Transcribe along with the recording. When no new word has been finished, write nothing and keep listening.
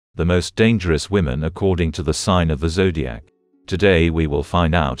the most dangerous women according to the sign of the zodiac. Today we will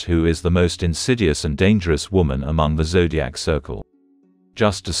find out who is the most insidious and dangerous woman among the zodiac circle.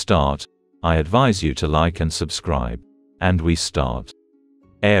 Just to start, I advise you to like and subscribe. And we start.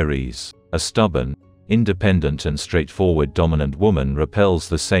 Aries. A stubborn, independent and straightforward dominant woman repels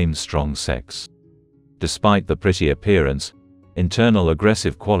the same strong sex. Despite the pretty appearance, internal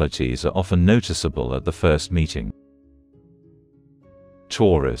aggressive qualities are often noticeable at the first meeting.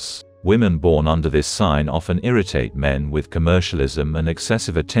 Taurus. Women born under this sign often irritate men with commercialism and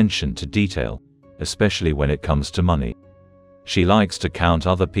excessive attention to detail, especially when it comes to money. She likes to count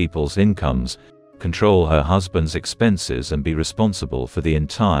other people's incomes, control her husband's expenses and be responsible for the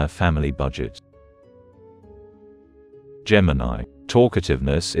entire family budget. Gemini.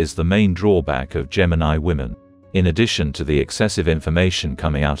 Talkativeness is the main drawback of Gemini women. In addition to the excessive information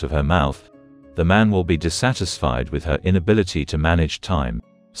coming out of her mouth, the man will be dissatisfied with her inability to manage time,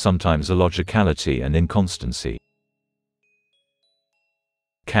 sometimes illogicality and inconstancy.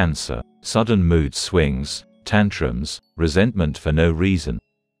 Cancer. Sudden mood swings, tantrums, resentment for no reason.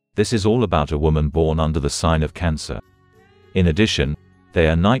 This is all about a woman born under the sign of Cancer. In addition, they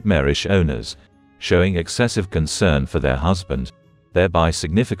are nightmarish owners, showing excessive concern for their husband, thereby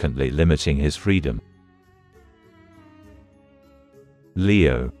significantly limiting his freedom.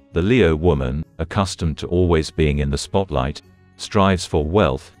 Leo. The Leo woman, accustomed to always being in the spotlight, strives for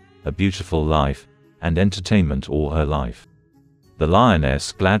wealth, a beautiful life, and entertainment all her life. The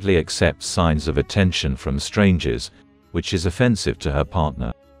lioness gladly accepts signs of attention from strangers, which is offensive to her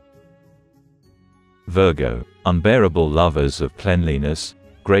partner. Virgo. Unbearable lovers of cleanliness,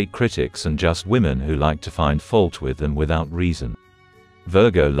 great critics and just women who like to find fault with and without reason.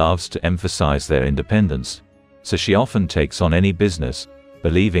 Virgo loves to emphasize their independence, so she often takes on any business,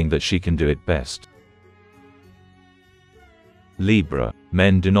 believing that she can do it best. Libra.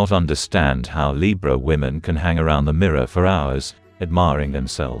 Men do not understand how Libra women can hang around the mirror for hours, admiring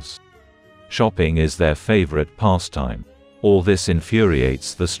themselves. Shopping is their favorite pastime. All this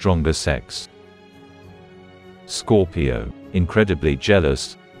infuriates the stronger sex. Scorpio. Incredibly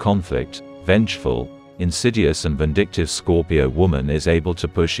jealous, conflict, vengeful, insidious and vindictive Scorpio woman is able to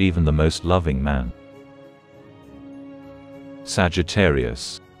push even the most loving man.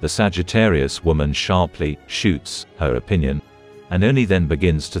 Sagittarius. The Sagittarius woman sharply shoots her opinion, and only then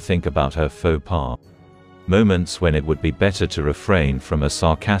begins to think about her faux pas. Moments when it would be better to refrain from a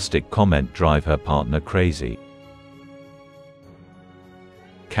sarcastic comment drive her partner crazy.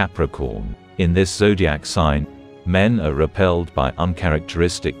 Capricorn. In this zodiac sign, men are repelled by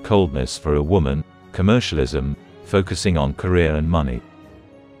uncharacteristic coldness for a woman, commercialism, focusing on career and money.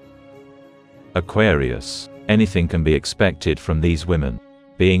 Aquarius. Anything can be expected from these women.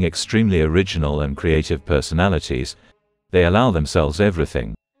 Being extremely original and creative personalities, they allow themselves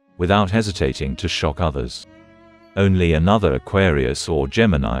everything, without hesitating to shock others. Only another Aquarius or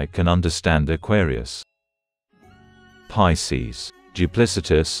Gemini can understand Aquarius. Pisces.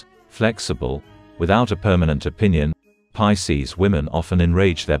 Duplicitous, flexible, without a permanent opinion, Pisces women often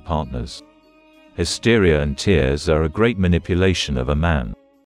enrage their partners. Hysteria and tears are a great manipulation of a man.